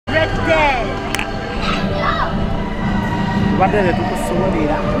tubadde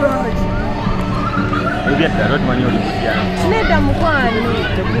tetukusuulira ebyadda otimanyi oli kutya nedda mukwano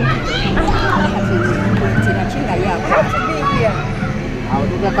awo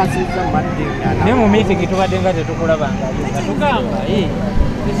tukakasizza mbadde naye mu meeting tubadde nga tetukulabanga nga tugamba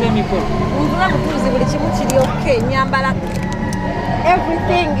ese emikolo nvula butuuzi buli kimu kiri oke nyambala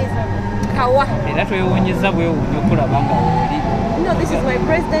everything is kawa era twewuunyizza bwewuunya okulaba nga oli. No, this is my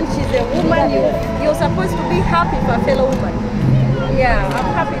president. She's a woman. You're supposed to be happy for a fellow woman. Yeah,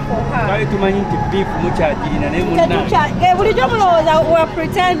 I'm happy for her. kale tumanyi nti beef mukyagirina naye munna bulijjo mulowooza we're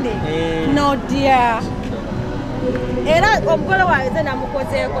pretending. No dear. Era omugole wange nze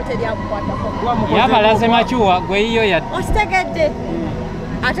namukozeeko teryamukwatako. Yabalaze makyuwa gwe yiyo yadde. Okitegedde.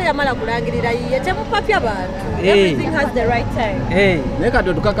 Ate yamala kulangirira yiye temupapya bantu. Everything has the right time. naye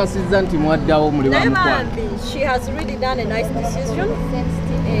kati tukakasizza nti mwaddawo muli Naye bamukwano bambi, she has really done a nice decision.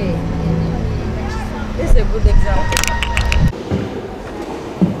 This is a good example.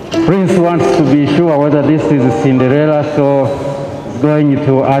 Prince wants to be sure whether this is Cinderella, so he's going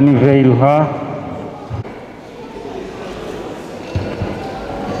to unveil her.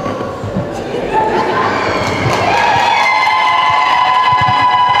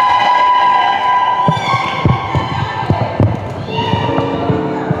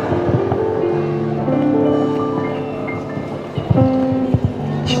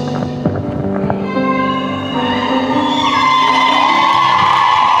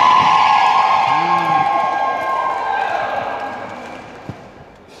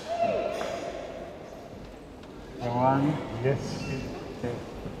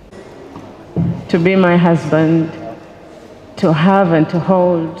 To be my husband, to have and to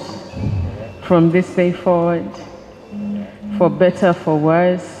hold from this day forward, for better, for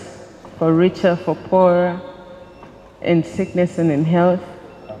worse, for richer, for poorer, in sickness and in health,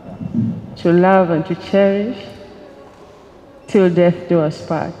 to love and to cherish, till death do us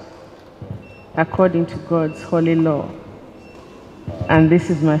part, according to God's holy law. And this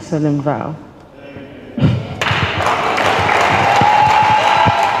is my solemn vow.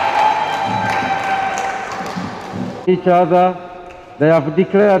 Each other, they have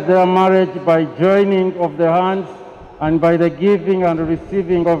declared their marriage by joining of the hands and by the giving and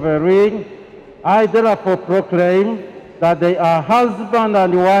receiving of a ring. I therefore proclaim that they are husband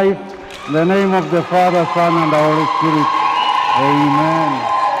and wife in the name of the Father, Son, and the Holy Spirit. Amen.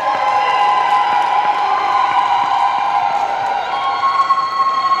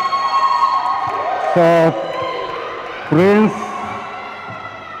 So,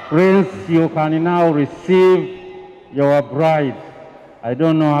 Prince, you can now receive your bride. I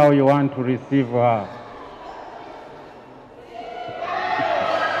don't know how you want to receive her.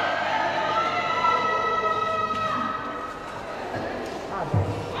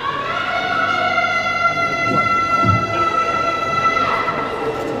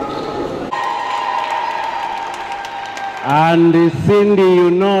 And Cindy, you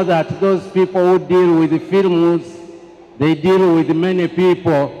know that those people who deal with the films, they deal with many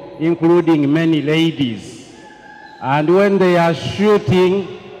people, including many ladies. And when they are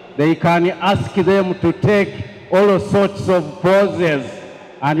shooting, they can ask them to take all sorts of poses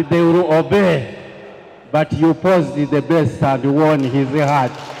and they will obey. But you posed the best and won his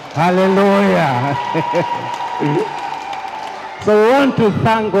heart. Hallelujah. So we want to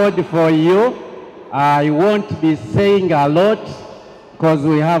thank God for you. I won't be saying a lot because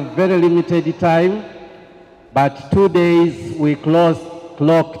we have very limited time. But 2 days we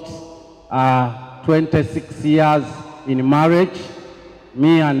clocked 26 years in marriage,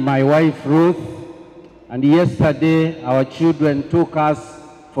 me and my wife Ruth. And yesterday our children took us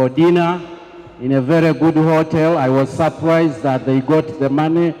for dinner in a very good hotel. I was surprised that they got the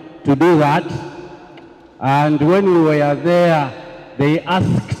money to do that. And when we were there, they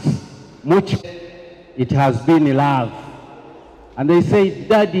asked, much it has been love. And they said,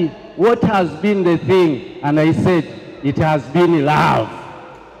 Daddy, what has been the thing? And I said, it has been love.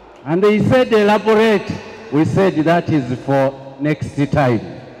 And they said, elaborate. We said that is for next time.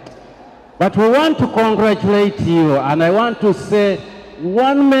 But we want to congratulate you, and I want to say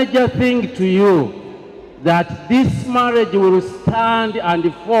one major thing to you, that this marriage will stand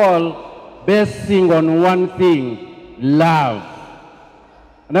and fall basing on one thing, love.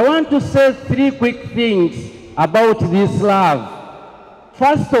 And I want to say 3 quick things about this love.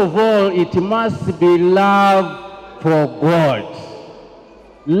 First of all, it must be love for God.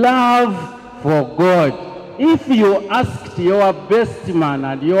 Love for God. If you asked your best man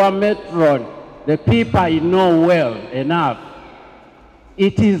and your matron, the people I know well enough,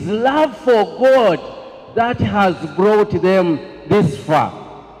 it is love for God that has brought them this far.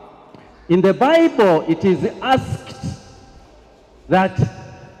 In the Bible, it is asked that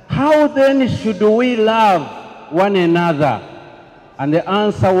how then should we love one another? And the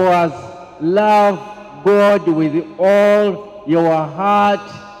answer was, love God with all your heart,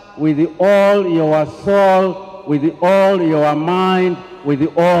 with all your soul, with all your mind,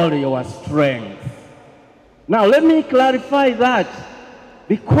 with all your strength. Now let me clarify that,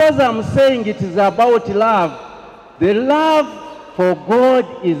 because I'm saying it is about love. The love for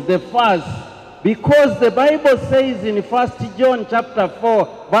God is the first, because the Bible says in 1 John chapter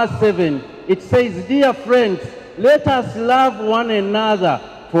 4 verse 7, it says, dear friends, let us love one another,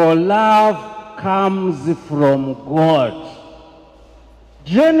 for love comes from God.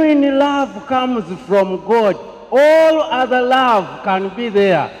 Genuine love comes from God. All other love can be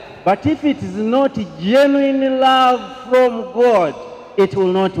there, but if it is not genuine love from God, it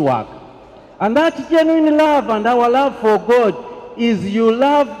will not work. And that genuine love and our love for God is you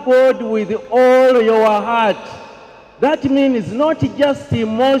love God with all your heart. That means not just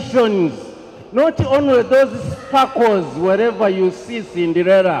emotions, not only those sparkles wherever you see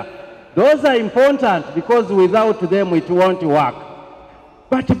Cinderella. Those are important because without them it won't work.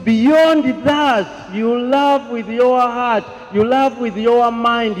 But beyond that, you love with your heart, you love with your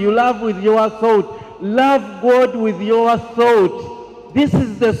mind, you love with your thought. Love God with your thought. This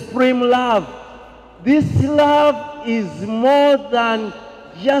is the supreme love. This love is more than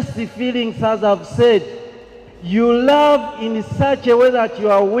just feelings, as I've said. You love in such a way that you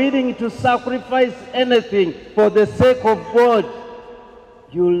are willing to sacrifice anything for the sake of God.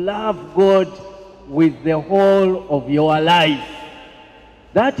 You love God with the whole of your life.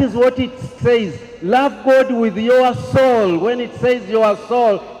 That is what it says. Love God with your soul. When it says your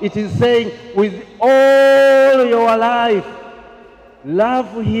soul, it is saying with all your life.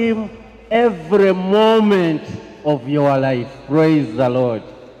 Love Him every moment of your life. Praise the Lord.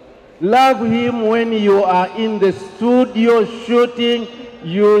 Love Him when you are in the studio shooting.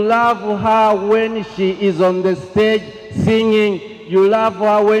 You love her when she is on the stage singing. You love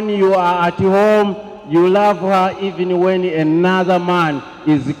her when you are at home. You love her even when another man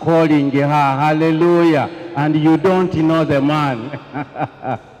is calling her. Hallelujah. And you don't know the man.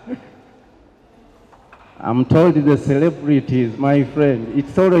 I'm told the celebrities, my friend,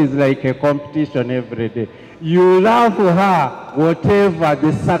 it's always like a competition every day. You love her whatever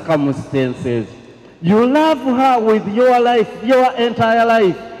the circumstances. You love her with your life, your entire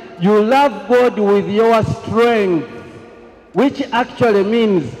life. You love God with your strength, which actually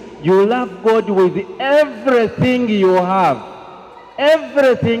means you love God with everything you have.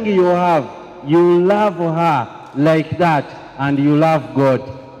 Everything you have. You love her like that, and you love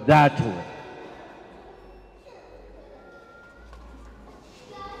God that way.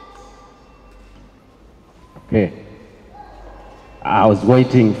 Okay. I was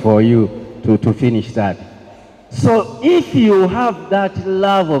waiting for you to finish that. So if you have that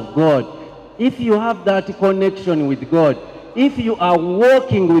love of God, if you have that connection with God, if you are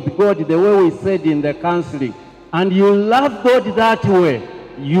walking with God the way we said in the counseling, and you love God that way,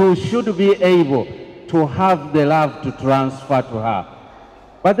 you should be able to have the love to transfer to her.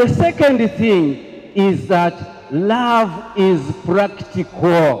 But the second thing is that love is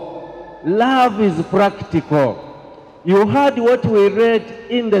practical. Love is practical. You heard what we read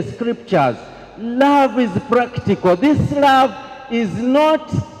in the scriptures. Love is practical. This love is not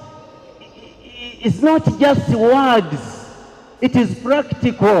just words. It is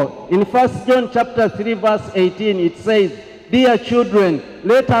practical. In 1 John chapter 3 verse 18 it says, dear children,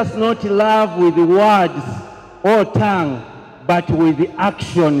 let us not love with words or tongue, but with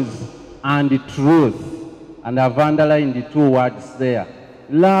actions and truth. And I've underlined the two words there.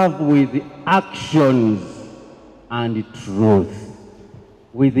 Love with actions and truth.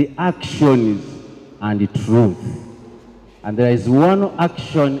 With the actions and truth. And there is one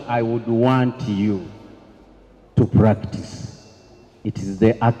action I would want you to practice. It is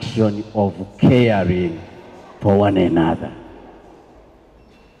the action of caring for one another.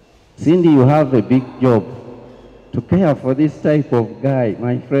 Cindy, you have a big job to care for this type of guy,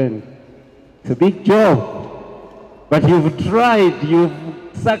 my friend. It's a big job. But you've tried, you've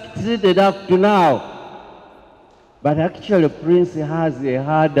succeeded up to now. But actually, Prince has a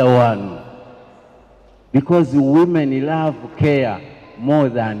harder one. Because women love care more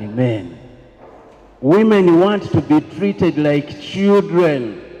than men. Women want to be treated like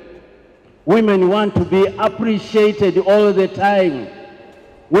children. Women want to be appreciated all the time.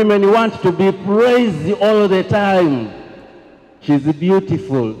 Women want to be praised all the time. She's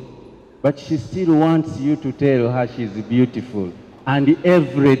beautiful, but she still wants you to tell her she's beautiful. And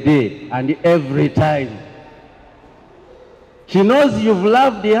every day, and every time. She knows you've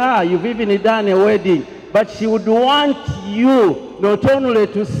loved her, you've even done a wedding, but she would want you not only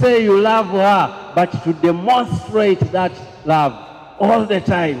to say you love her, but to demonstrate that love all the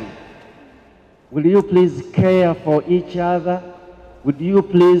time. Will you please care for each other? Would you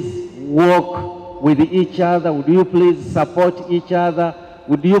please walk with each other? Would you please support each other?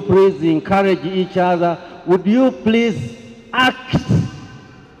 Would you please encourage each other? Would you please act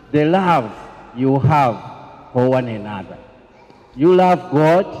the love you have for one another? You love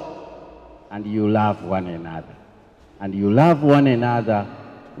God and you love one another. And you love one another,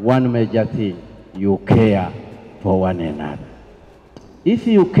 one major thing, you care for one another. If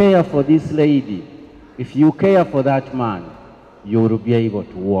you care for this lady, if you care for that man, you will be able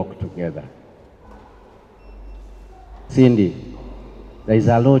to walk together. Cindy, there is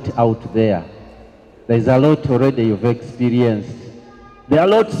a lot out there. There is a lot already you've experienced. There are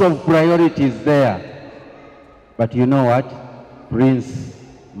lots of priorities there. But you know what? Prince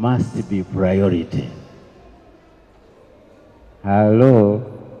must be priority.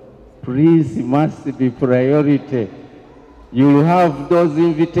 Hello? Prince must be priority. You'll have those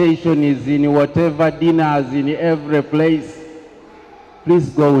invitations in whatever dinners in every place. Please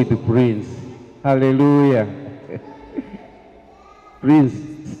go with the Prince. Hallelujah.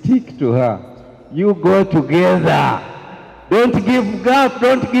 Prince, stick to her. You go together. Don't give gap,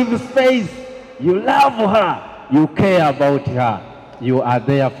 don't give space. You love her. You care about her. You are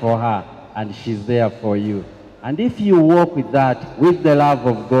there for her, and she's there for you. And if you walk with that, with the love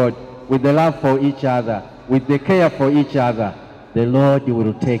of God, with the love for each other, with the care for each other, the Lord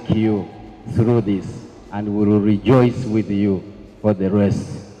will take you through this and will rejoice with you for the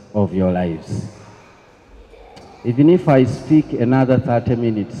rest of your lives. Even if I speak another 30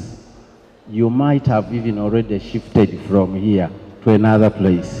 minutes, you might have even already shifted from here to another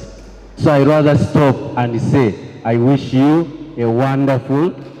place. So I'd rather stop and say, I wish you a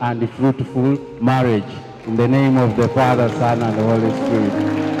wonderful and fruitful marriage. In the name of the Father, Son, and the Holy Spirit.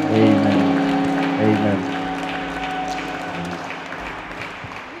 Amen. Amen.